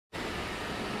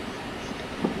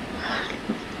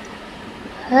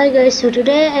Hi guys, so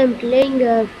today I'm playing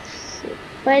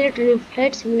Pilot and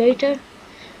Flight Simulator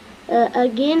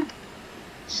again.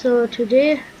 So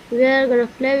today we are gonna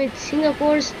fly with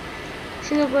Singapore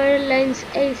Airlines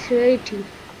A380.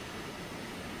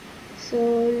 So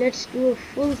let's do a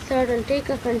full throttle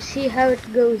takeoff and see how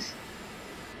it goes.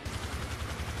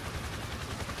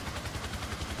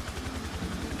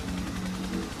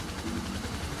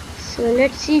 So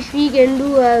let's see if we can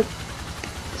do a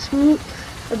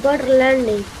butter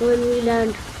landing when we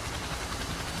land.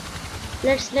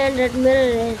 Let's land at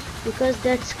Mirror because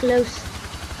that's close.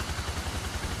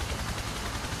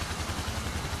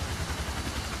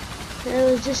 I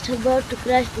was just about to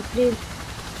crash the plane.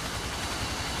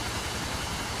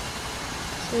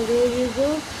 So there you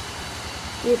go.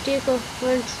 You take off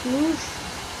front smooth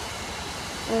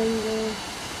and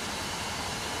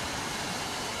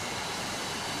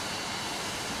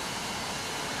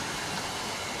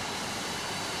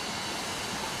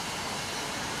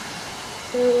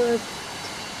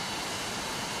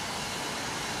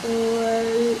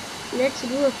let's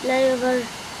do a flyover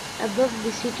above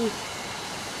the city.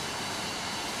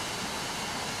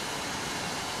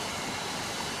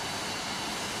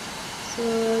 So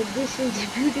this is the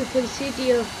beautiful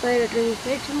city of Pirate and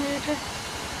Flight Simulator.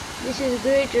 This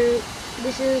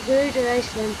is Greater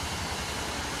Iceland.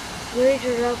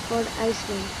 Greater Rockford,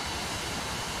 Iceland.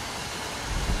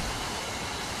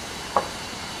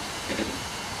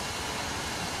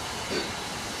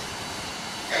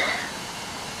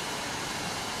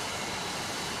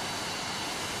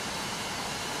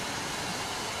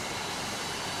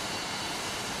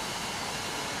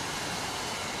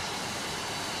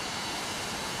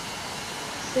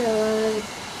 So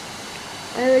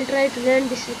I will try to land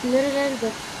this at Maryland,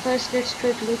 but first let's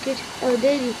try to locate it. Oh,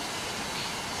 there it is.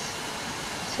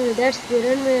 So that's the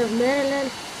runway of Maryland.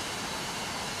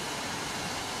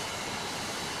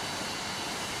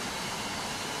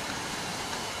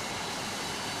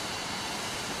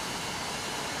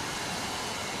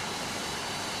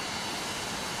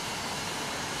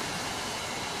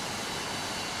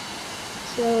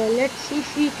 So let's see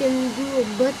if we can do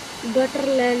a butter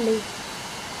landing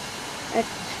at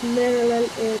Maryland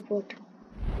Airport.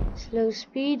 Slow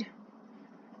speed,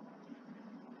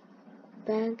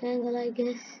 bank angle, I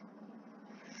guess.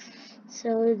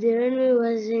 So the runway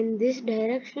was in this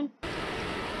direction.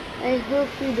 I hope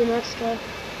we do not stop.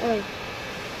 Oh,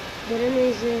 the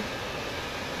runway is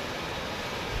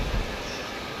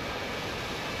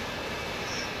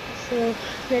so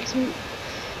let's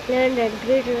land at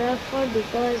Greater Rockford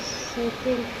because I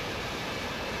think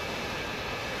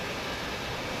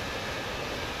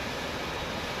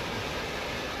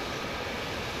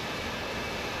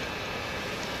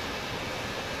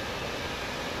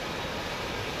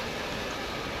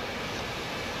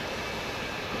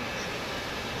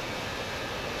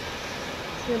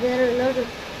so there are a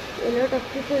lot of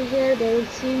people here. They will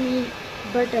see me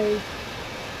buttering.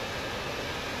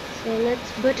 So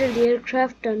let's butter the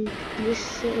aircraft on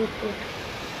this airport.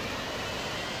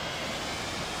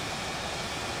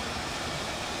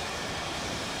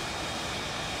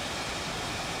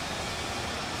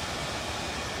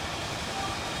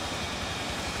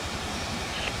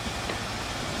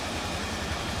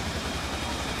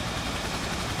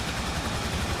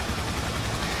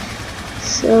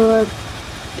 So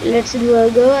let's do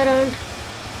a go around.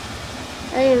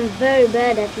 I am very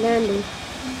bad at landing,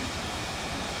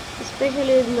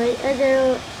 especially with my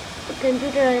other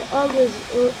computer. I always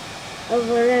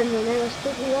overrun when I was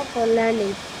taking off or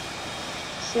landing.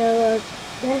 So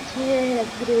that's why I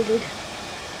upgraded.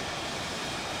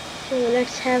 So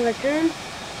let's have a turn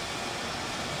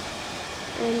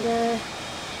and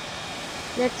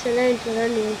let's align to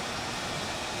runway.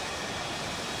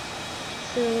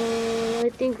 So I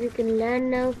think we can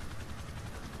land now,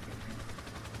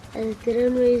 and the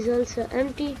runway is also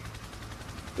empty.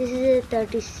 This is a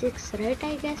 36, right?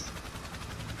 I guess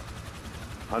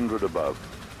 100 above.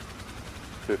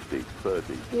 50,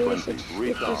 30, yes, 20,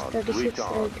 retard, 36,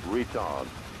 retard, right? retard.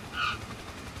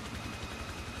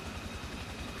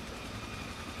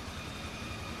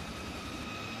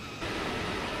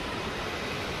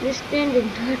 This plane did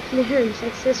not land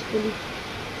successfully,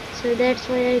 so that's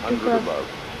why I took 100 off above.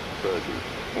 30,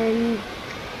 and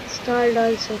stalled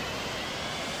also.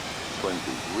 20,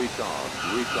 retard,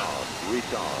 retard,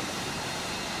 retard.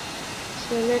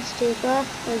 So let's take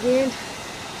off again.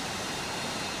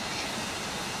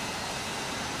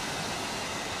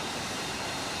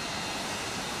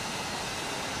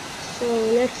 So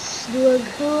let's do a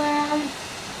go around.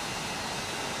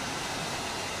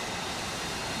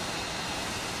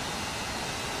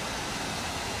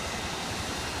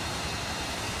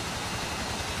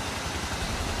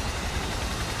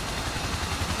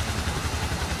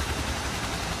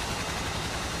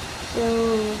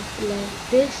 like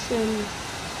this, and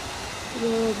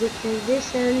go a bit like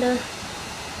this, and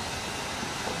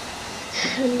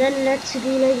then let's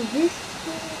do like this.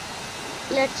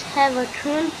 Let's have a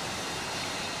turn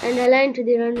and align to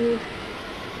the run move.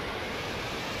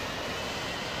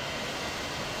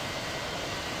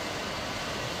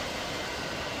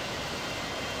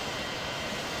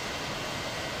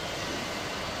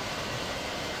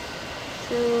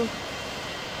 So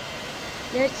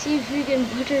let's see if we can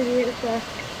butter the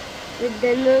aircraft with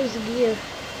the nose gear.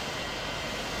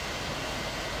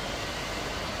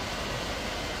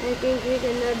 I think we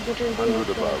cannot butter the 100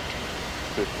 above. aircraft.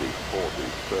 50, 40,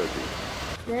 30.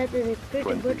 That is a pretty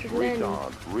 20. buttered landing.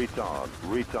 Retard, retard,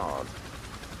 retard.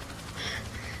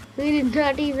 We did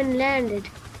not even land it.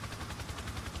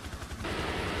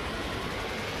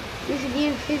 This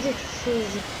game physics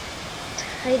is,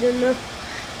 I don't know.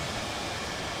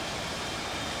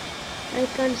 I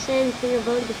can't say anything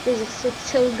about the physics, it's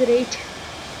so great.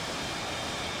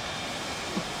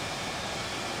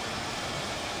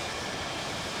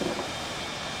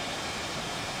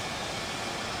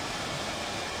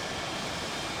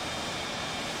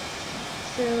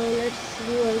 So let's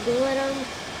do a go around.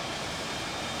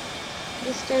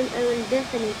 This time I will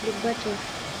definitely butter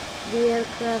the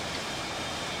aircraft.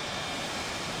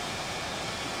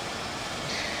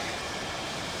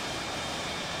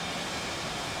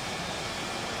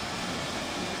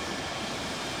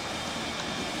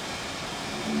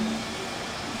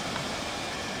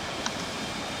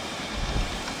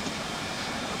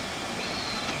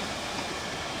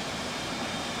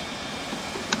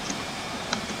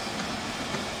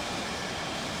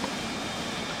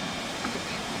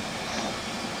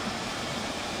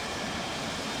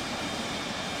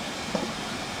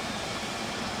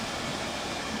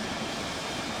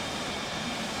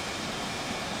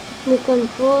 The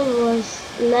control was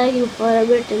lagging for a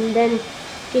bit and then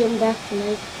came back to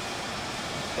life.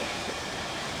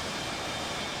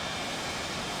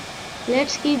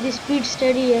 Let's keep the speed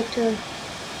steady at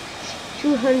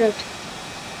 200.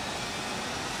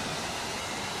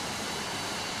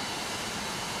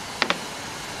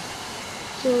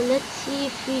 So let's see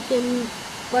if we can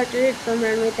butter it from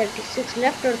runway 36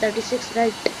 left or 36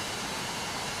 right.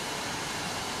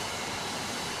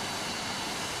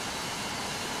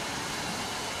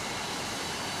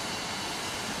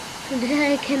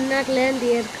 Today I cannot land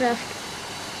the aircraft.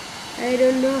 I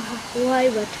don't know why,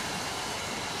 but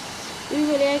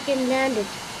usually I can land it,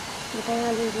 but I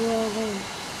always go wrong.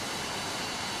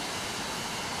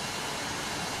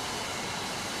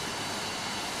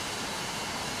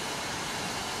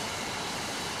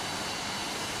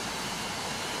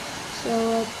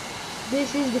 So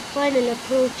this is the final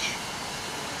approach.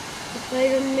 If I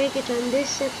don't make it on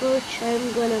this approach,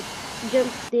 I'm gonna jump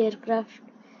off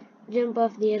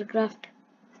the aircraft.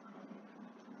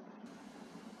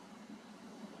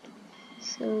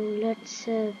 So let's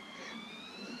do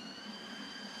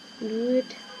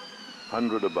it.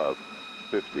 100 above.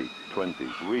 50, 20.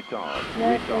 Retard,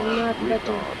 That was retard, not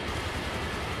better. retard.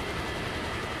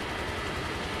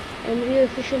 And we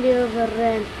officially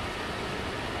overran.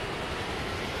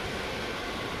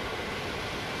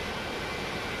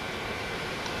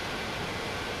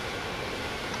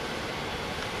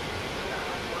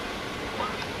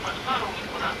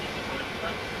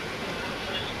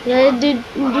 Yeah, do you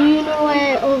know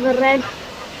why I overran?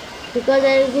 Because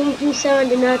I was going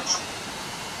 270 knots.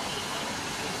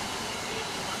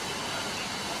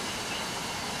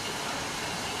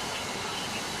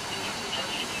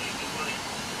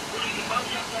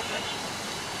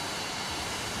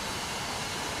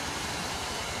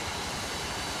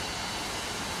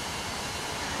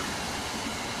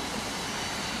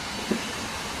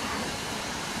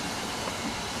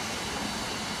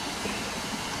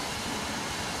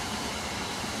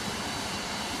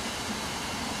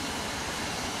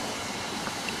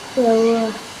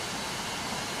 So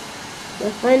the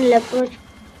final approach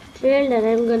failed and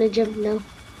I'm gonna jump now.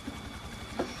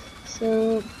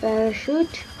 So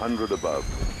parachute. 100 above.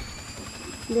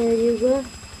 There you go.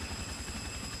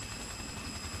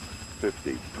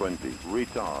 50, 20.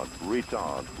 Retard,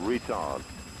 retard, retard.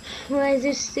 Why is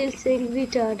it still saying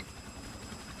retard?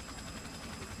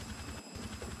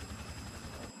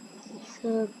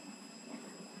 So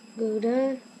go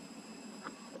down.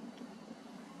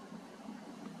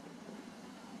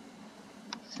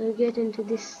 So get into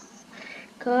this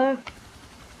car.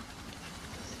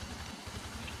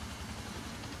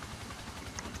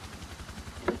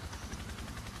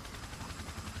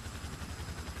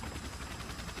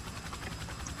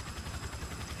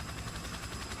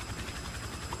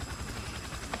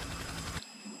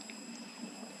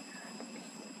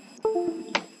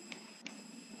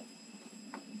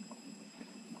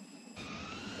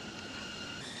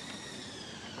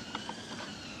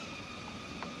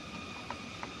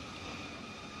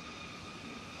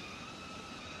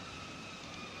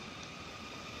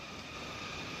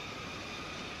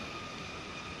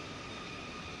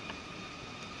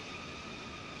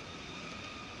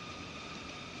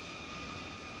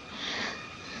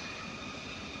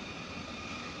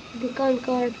 the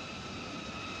Concorde.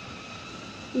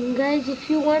 Guys, if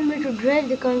you want me to drive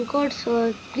the Concorde,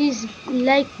 so please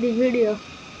like the video.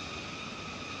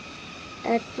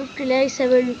 At 50 likes I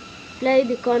will fly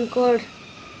the Concorde.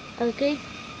 Okay,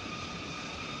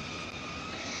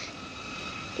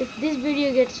 if this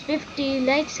video gets 50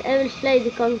 likes I will fly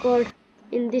the Concorde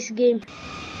in this game.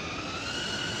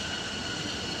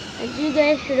 And you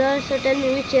guys should also tell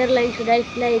me which airline should I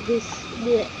fly the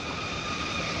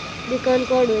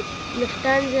Concorde with.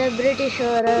 Lufthansa, British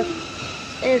or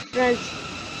Air France.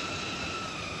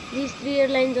 These three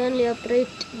airlines only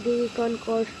operate the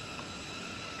Concorde.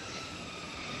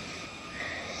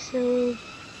 So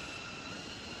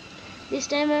this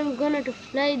time I'm gonna to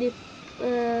fly the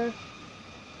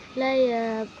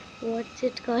what's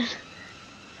it called?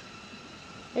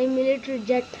 A military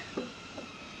jet.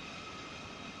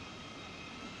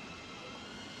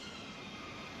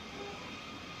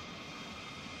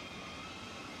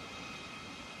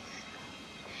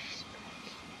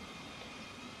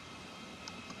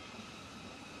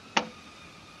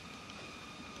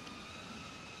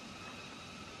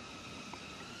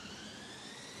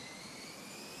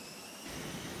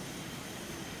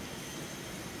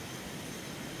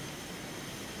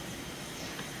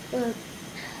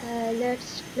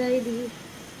 Let's fly the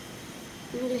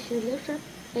English helicopter.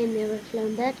 I never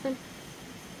flown that one.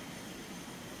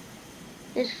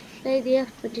 Let's fly the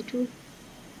F-22.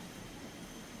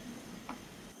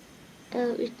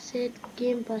 Oh, it said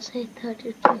Game Pass. I thought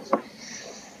it was.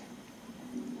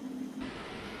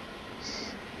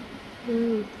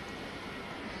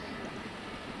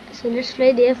 So let's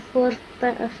fly the F-4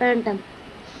 Phantom.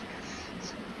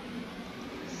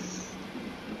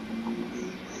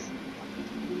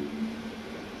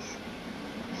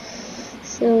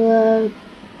 So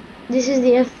this is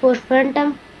the F-4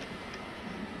 Phantom.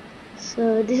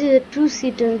 So this is a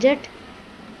two-seater jet,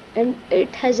 and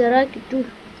it has a rocket too.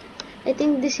 I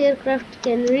think this aircraft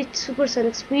can reach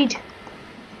supersonic speed,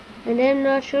 and I'm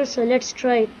not sure, so let's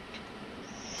try it.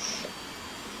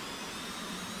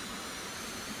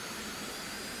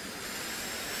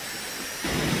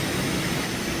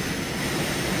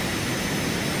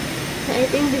 I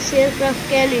think this aircraft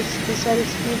can reach supersonic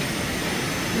speed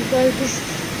because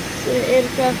this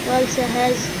aircraft also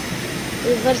has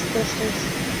reverse thrusters.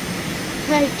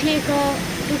 I took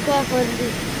off on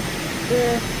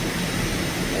the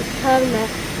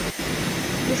tarmac.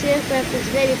 This aircraft is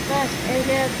very fast. I've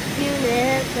never flown an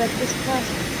aircraft this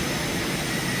fast.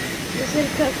 This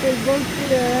aircraft will bolt through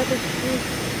the rocket fuel.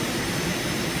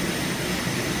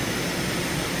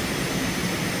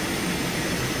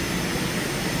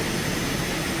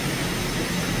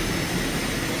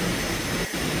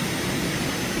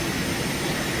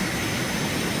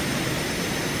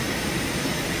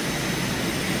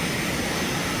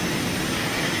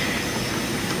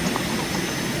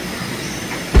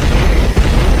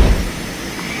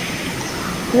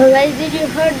 So guys, did you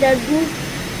heard that boom?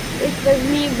 It was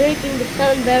me breaking the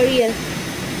sound barrier.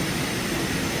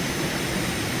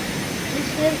 This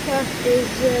aircraft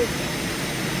is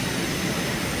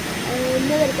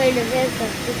another kind of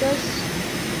aircraft because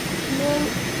no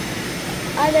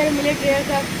other military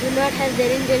aircraft do not have their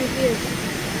engine fuels.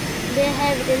 They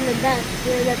have it in the back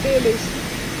where the tail is.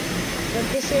 But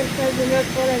this aircraft do not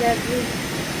follow that route.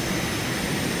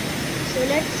 So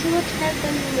let's see what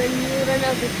happens when you run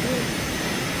out of fuel.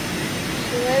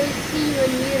 So I will see you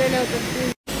when we run out of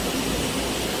fuel.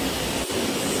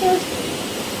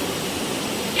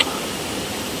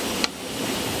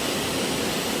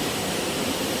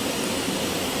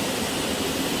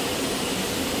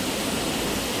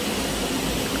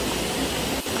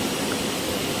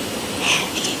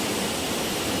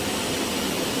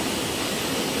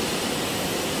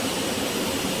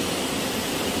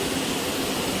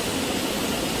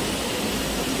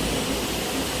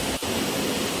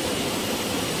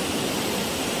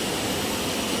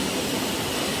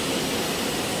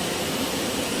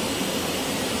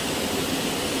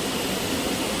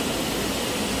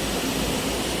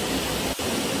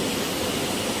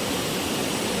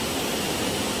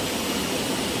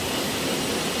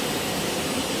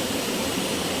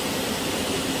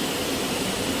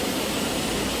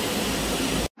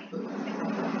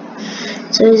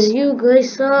 So as you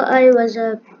guys saw, I was we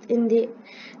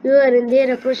were in the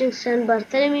air approaching San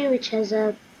Bartholomew, which has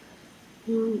a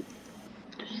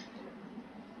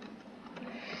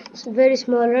it's a very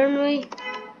small runway.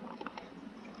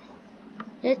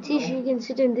 Let's see if you can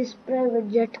sit in this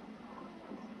private jet.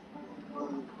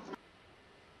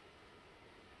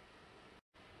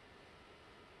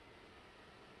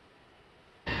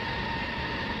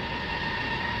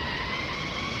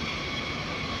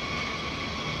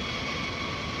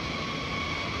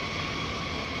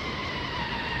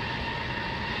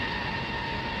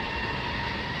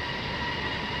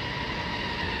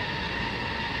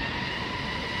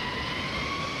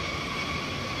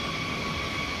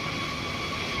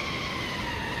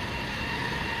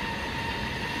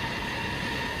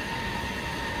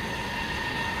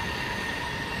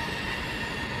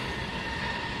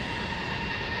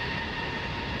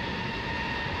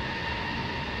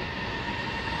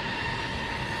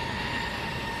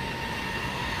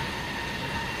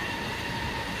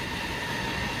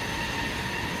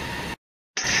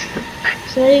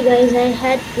 Sorry guys, I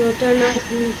had to turn off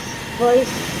this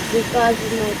voice because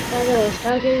my father was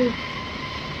talking,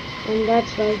 and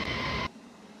that's why.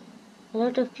 A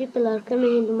lot of people are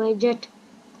coming into my jet.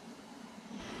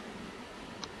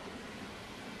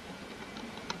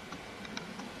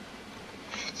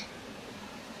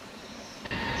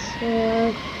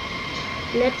 So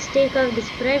let's take off this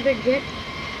private jet.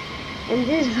 And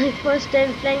this is my first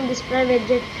time flying this private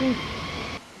jet too.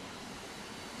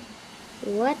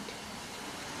 What?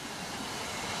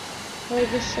 I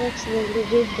just accidentally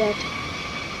did that.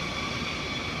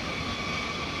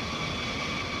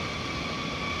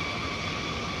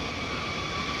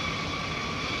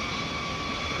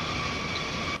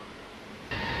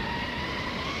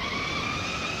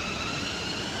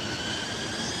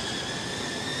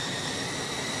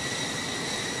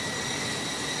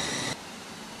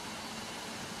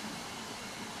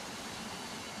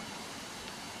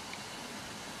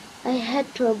 I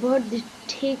had to abort the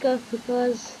takeoff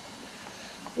because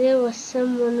there was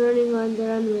someone running on the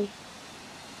runway.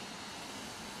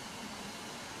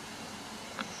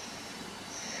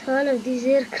 All of these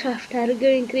aircraft are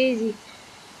going crazy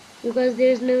because there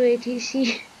is no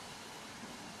ATC.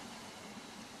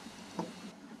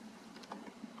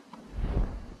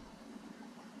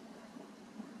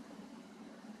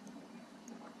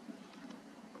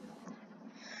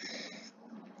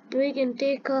 We can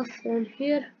take off from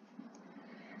here,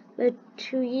 but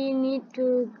we need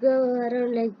to go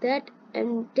around like that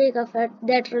and take off at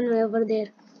that runway over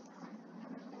there.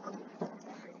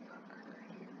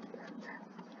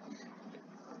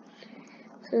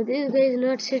 So this guy is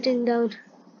not sitting down.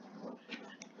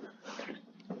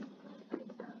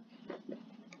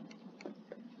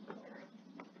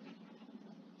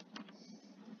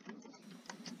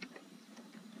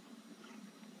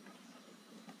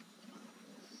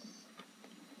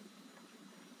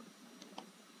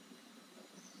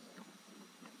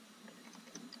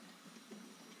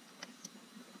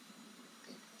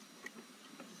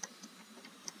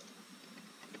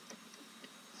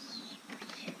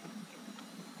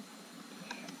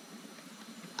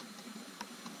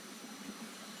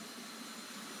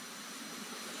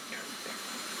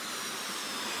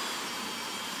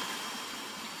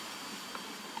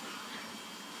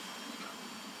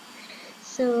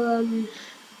 So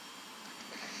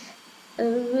we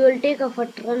will take off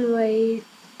at runway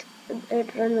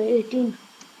 18.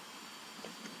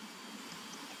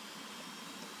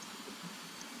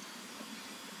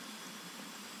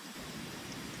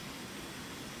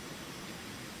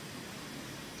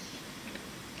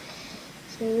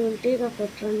 So we will take off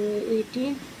at runway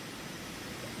 18.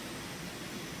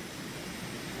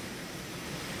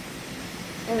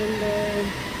 And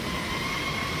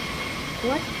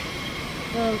what?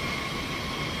 Oh,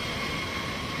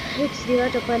 it's the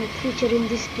autopilot feature in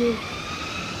this game.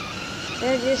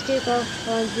 Let's just take off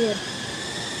on here.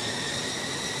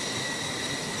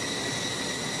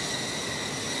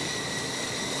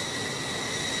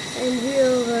 And we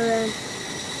overran.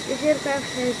 This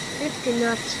aircraft has 50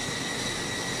 knots.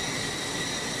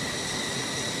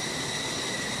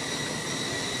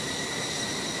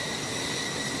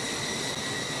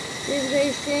 This guy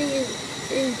is saying,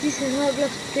 is this a hog of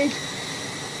sprint?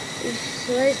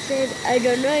 So I said, I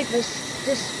don't know, it was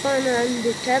just fun on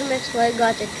the tarmac, so I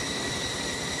got it.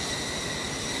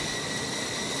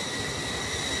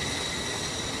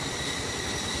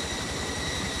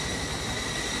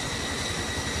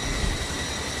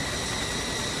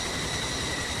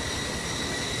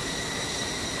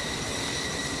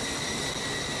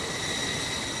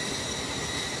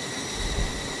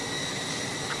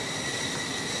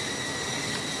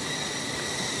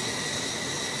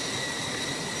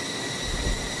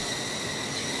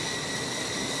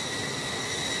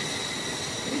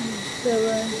 So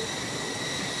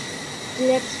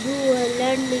let's do a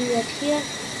landing at here,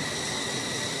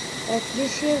 at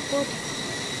this airport.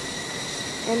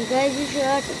 And guys, you should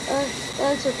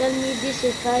also tell me this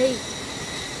if I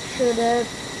should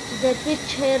that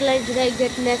which airline should I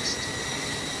get next.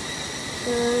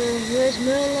 Where's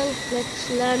Maryland? Let's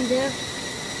land there.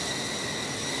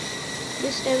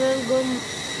 This time I'm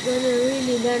gonna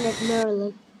really land at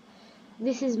Maryland.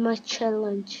 This is my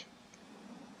challenge.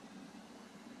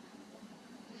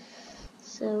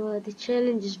 So the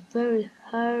challenge is very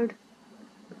hard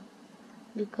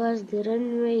because the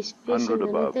runway is facing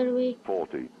another way.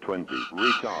 40, 20,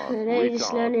 retard, And I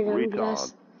just landed on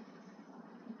grass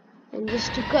and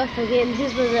just took off again.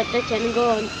 This was a touch and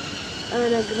go on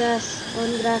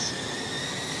grass.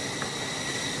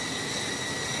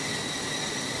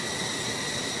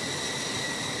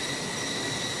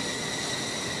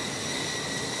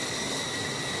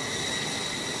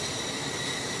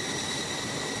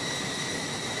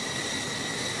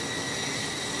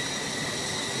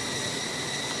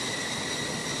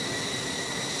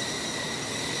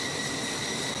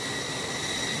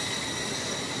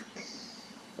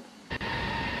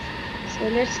 So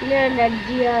let's learn that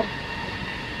GR.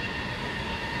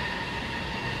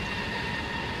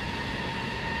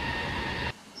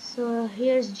 So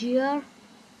here's GR,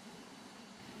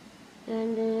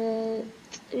 and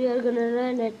we are gonna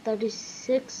land at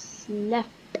 36 left,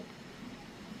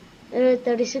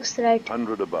 36 right.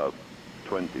 100 above.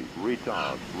 20.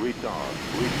 Retard. Retard.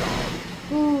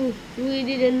 Retard. Ooh, we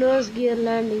did a nose gear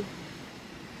landing.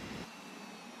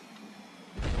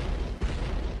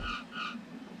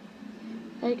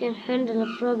 I can handle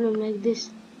a problem like this.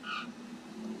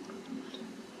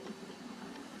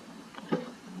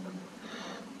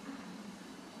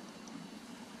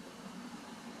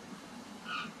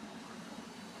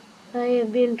 I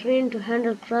have been trained to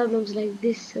handle problems like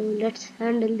this, so let's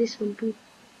handle this one too.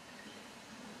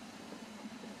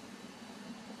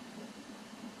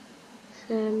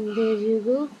 And there you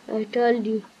go. I told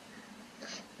you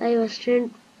I was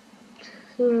trained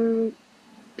to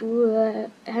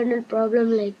handle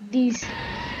problem like these.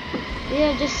 They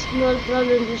are just small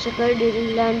problems which occur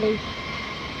during landing,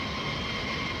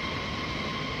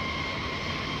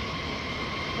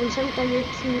 and sometimes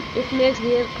it makes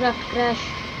the aircraft crash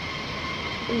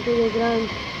into the ground.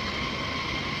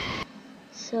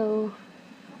 So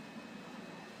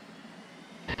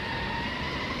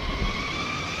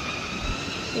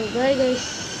bye guys,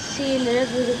 see you in the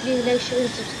next video. Please like, share and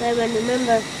subscribe, and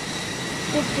remember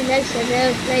 50 likes and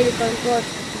I'll fly the Concorde.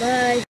 Bye.